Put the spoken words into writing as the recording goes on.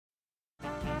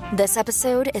This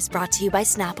episode is brought to you by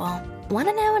Snapple. Want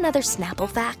to know another Snapple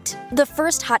fact? The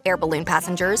first hot air balloon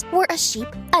passengers were a sheep,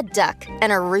 a duck,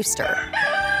 and a rooster.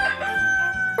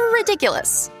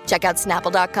 Ridiculous. Check out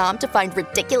Snapple.com to find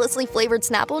ridiculously flavored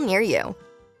Snapple near you.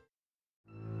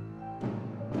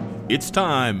 It's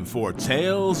time for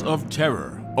Tales of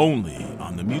Terror, only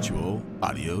on the Mutual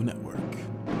Audio Network.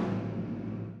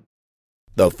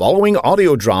 The following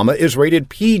audio drama is rated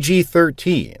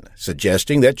PG-13,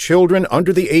 suggesting that children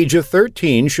under the age of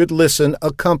 13 should listen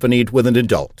accompanied with an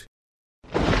adult.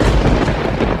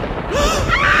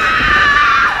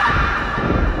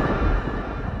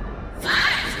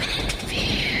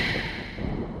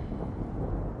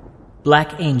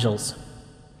 Black Angels.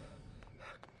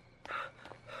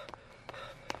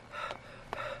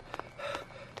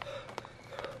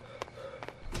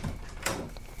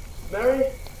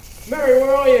 Mary,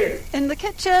 where are you? In the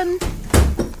kitchen.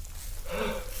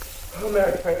 Oh,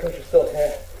 Mary, thank God you're still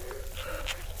here.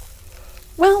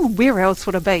 Well, where else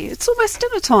would I be? It's almost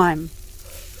dinner time.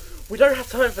 We don't have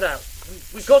time for that.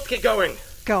 We've got to get going.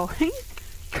 Going?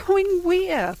 Going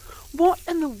where? What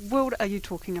in the world are you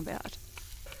talking about?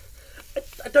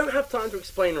 I don't have time to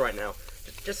explain right now.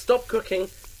 Just stop cooking,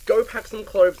 go pack some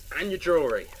clothes and your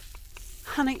jewellery.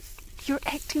 Honey, you're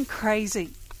acting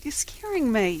crazy. You're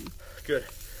scaring me. Good.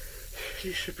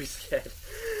 You should be scared.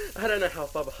 I don't know how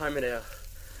far behind me they are.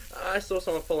 I saw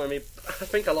someone following me. I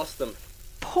think I lost them.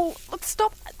 Paul,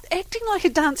 stop acting like a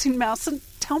dancing mouse and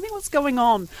tell me what's going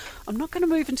on. I'm not going to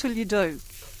move until you do.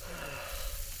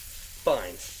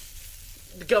 Fine.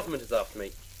 The government is after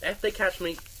me. If they catch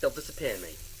me, they'll disappear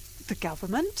me. The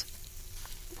government?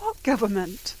 What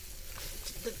government?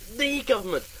 The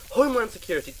government. Homeland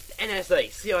Security,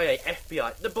 NSA, CIA,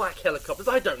 FBI, the black helicopters,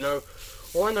 I don't know.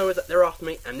 All I know is that they're after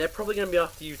me, and they're probably going to be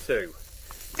after you too.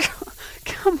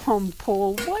 Come on,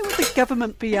 Paul. Why would the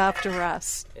government be after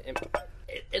us?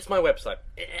 It's my website.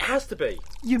 It has to be.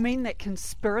 You mean that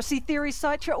conspiracy theory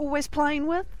site you're always playing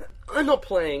with? I'm not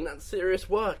playing. That's serious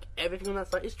work. Everything on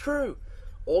that site is true.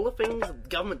 All the things the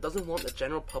government doesn't want the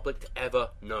general public to ever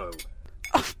know.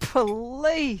 Oh,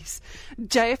 police!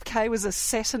 JFK was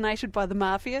assassinated by the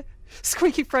mafia.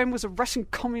 Squeaky Frame was a Russian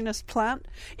communist plant.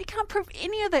 You can't prove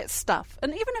any of that stuff.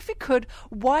 And even if you could,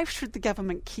 why should the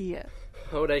government care?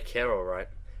 Oh, they care all right.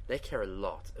 They care a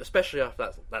lot. Especially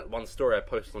after that one story I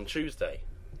posted on Tuesday.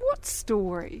 What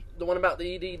story? The one about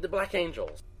the Black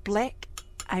Angels. Black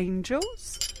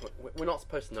Angels? We're not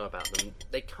supposed to know about them.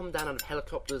 They come down out of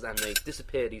helicopters and they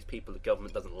disappear these people the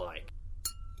government doesn't like.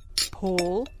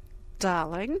 Paul,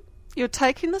 darling, you're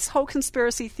taking this whole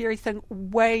conspiracy theory thing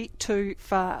way too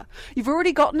far. You've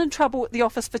already gotten in trouble at the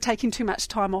office for taking too much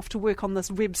time off to work on this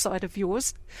website of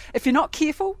yours. If you're not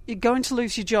careful, you're going to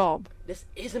lose your job. This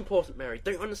is important, Mary.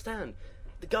 Don't you understand?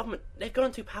 The government, they've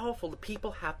gone too powerful. The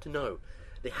people have to know.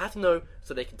 They have to know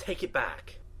so they can take it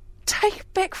back. Take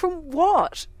it back from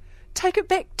what? Take it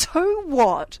back to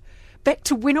what? Back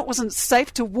to when it wasn't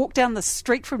safe to walk down the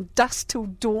street from dusk till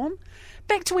dawn?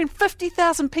 Back to when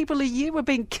 50,000 people a year were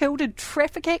being killed in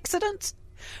traffic accidents?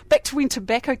 Back to when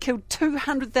tobacco killed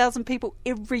 200,000 people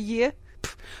every year?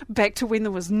 Back to when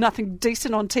there was nothing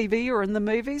decent on TV or in the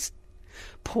movies?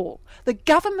 Paul, the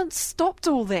government stopped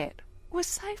all that. We're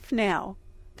safe now.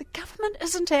 The government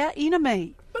isn't our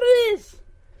enemy. But it is!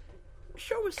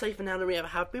 Sure, we're safer now than we ever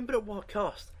have been, but at what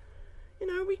cost? You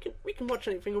know, we can watch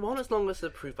anything we want as long as it's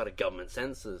approved by the government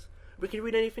censors. We can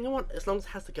read anything we want as long as it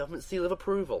has the government seal of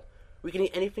approval. We can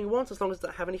eat anything we want as long as it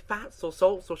doesn't have any fats or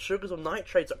salts or sugars or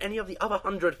nitrates or any of the other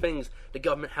 100 things the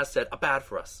government has said are bad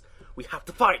for us. We have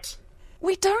to fight.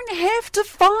 We don't have to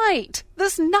fight.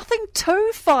 There's nothing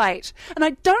to fight. And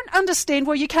I don't understand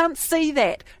why you can't see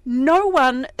that. No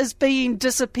one is being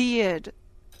disappeared.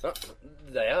 Oh,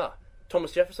 they are.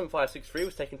 Thomas Jefferson 563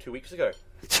 was taken 2 weeks ago.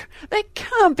 That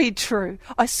can't be true.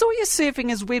 I saw you surfing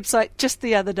his website just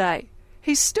the other day.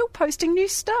 He's still posting new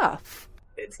stuff.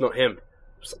 It's not him.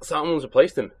 Someone's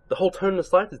replaced him. The whole tone of the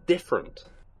site is different.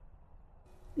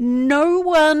 No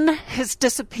one has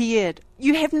disappeared.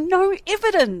 You have no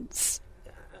evidence.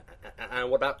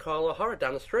 And what about Carl O'Hara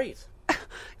down the street?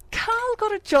 Carl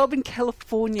got a job in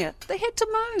California. They had to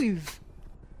move.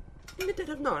 In the dead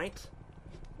of night?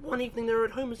 One evening they were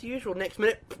at home as usual, next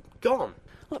minute, gone.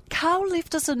 Look, Carl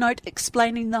left us a note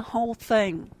explaining the whole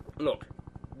thing. Look,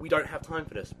 we don't have time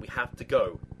for this. We have to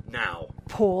go. Now.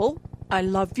 Paul, I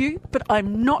love you, but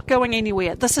I'm not going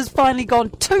anywhere. This has finally gone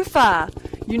too far.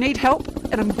 You need help,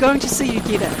 and I'm going to see you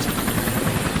get it.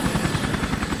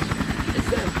 It's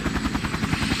them.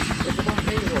 It's the Black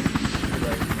Angels. It's too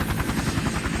late.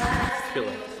 It's too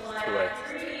late.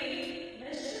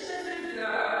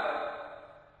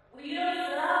 We don't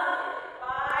stop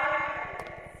 5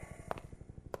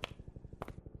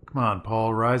 Come on,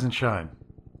 Paul, rise and shine.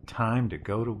 Time to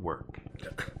go to work.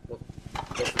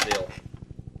 What's the deal?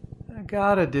 I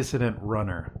got a dissident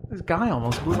runner. This guy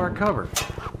almost blew our cover.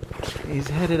 He's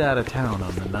headed out of town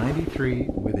on the 93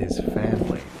 with his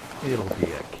family. It'll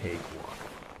be a cakewalk.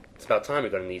 It's about time we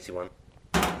got an easy one.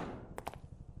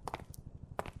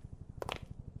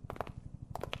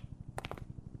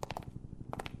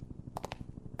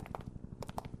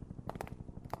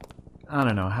 I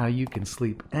don't know how you can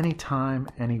sleep anytime,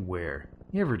 anywhere.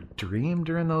 You ever dream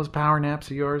during those power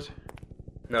naps of yours?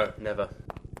 No, never.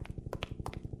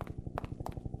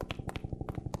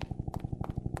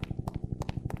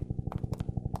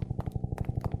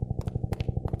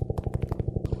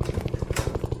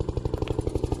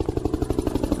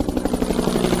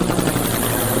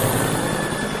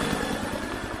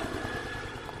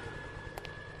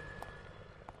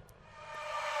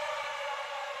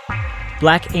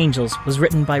 Black Angels was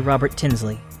written by Robert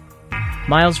Tinsley.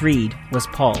 Miles Reed was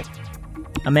Paul.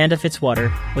 Amanda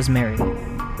Fitzwater was Mary.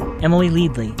 Emily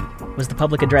Leadley was the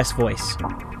public address voice.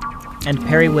 And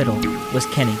Perry Whittle was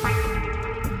Kenny.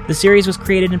 The series was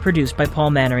created and produced by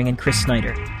Paul Mannering and Chris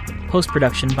Snyder.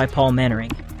 Post-production by Paul Mannering.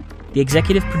 The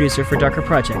executive producer for Darker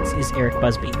Projects is Eric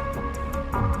Busby.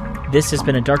 This has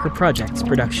been a Darker Projects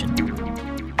production.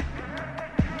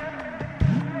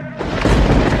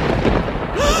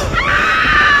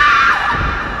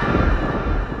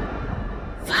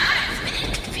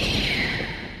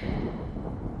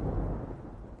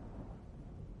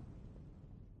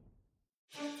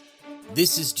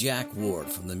 This is Jack Ward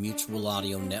from the Mutual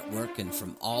Audio Network, and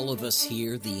from all of us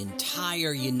here, the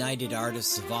entire United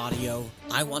Artists of Audio,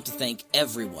 I want to thank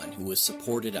everyone who has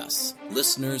supported us.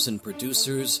 Listeners and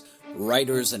producers,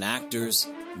 writers and actors,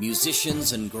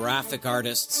 musicians and graphic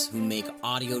artists who make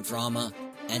audio drama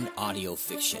and audio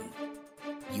fiction.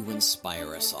 You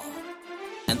inspire us all.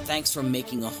 And thanks for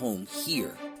making a home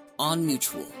here on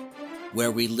Mutual,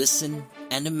 where we listen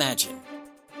and imagine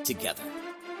together.